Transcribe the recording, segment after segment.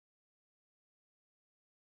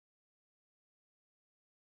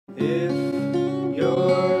If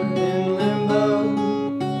you're in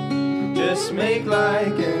limbo, just make like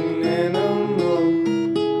an animal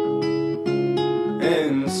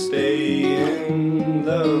and stay in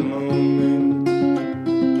the moment.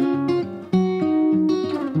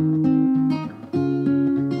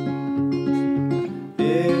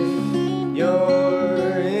 If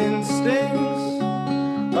your instincts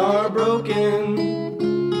are broken,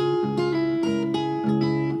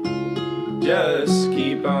 just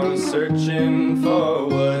keep on searching for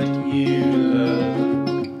what you love.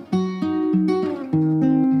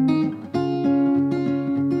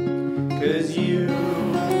 'Cause you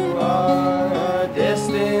are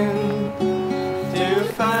destined to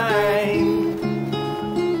find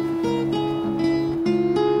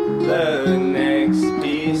the next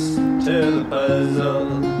piece to the puzzle.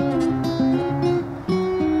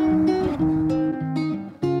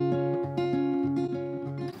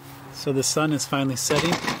 So the sun is finally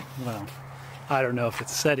setting. Well, I don't know if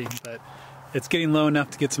it's setting, but it's getting low enough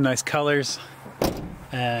to get some nice colors.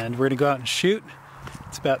 And we're gonna go out and shoot.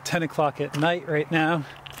 It's about 10 o'clock at night right now.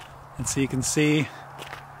 And so you can see,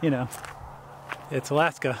 you know, it's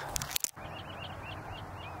Alaska.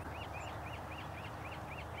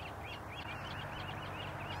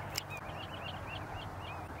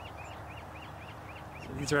 So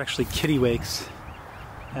these are actually kittiwakes.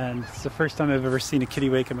 And it's the first time I've ever seen a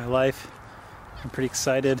kittiwake in my life. I'm pretty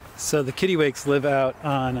excited. So the kittiwakes live out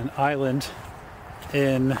on an island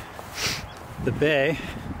in the bay,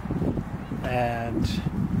 and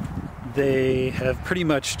they have pretty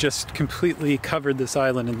much just completely covered this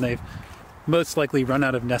island, and they've most likely run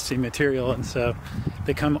out of nesting material, and so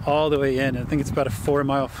they come all the way in. I think it's about a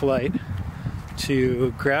 4-mile flight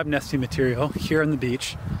to grab nesting material here on the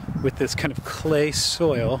beach with this kind of clay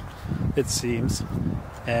soil, it seems.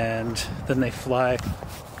 And then they fly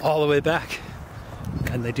all the way back,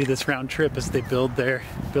 and they do this round trip as they build their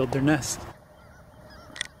nest.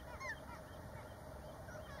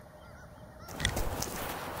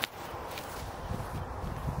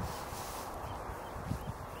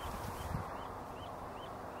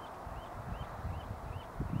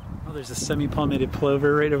 Oh, there's a semi-palmated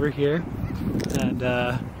plover right over here, and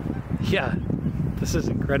yeah, this is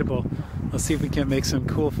incredible. Let's see if we can make some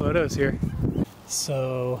cool photos here.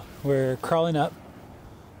 So we're crawling up,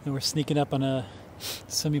 and we're sneaking up on a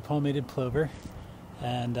semi-palmated plover,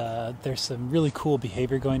 and there's some really cool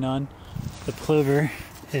behavior going on. The plover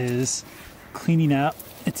is cleaning out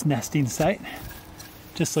its nesting site,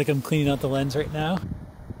 just like I'm cleaning out the lens right now.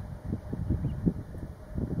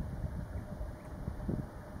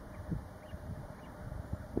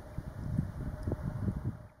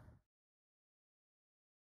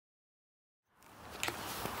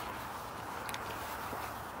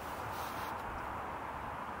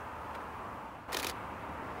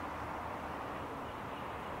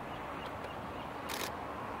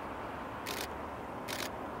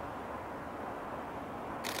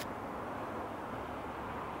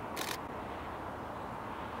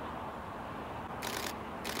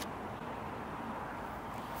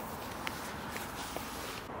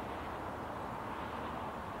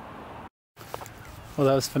 Well,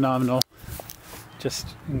 that was phenomenal.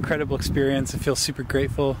 Just incredible experience. I feel super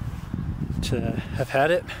grateful to have had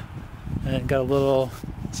it, and got a little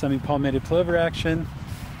semi-palmated plover action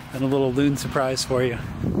and a little loon surprise for you.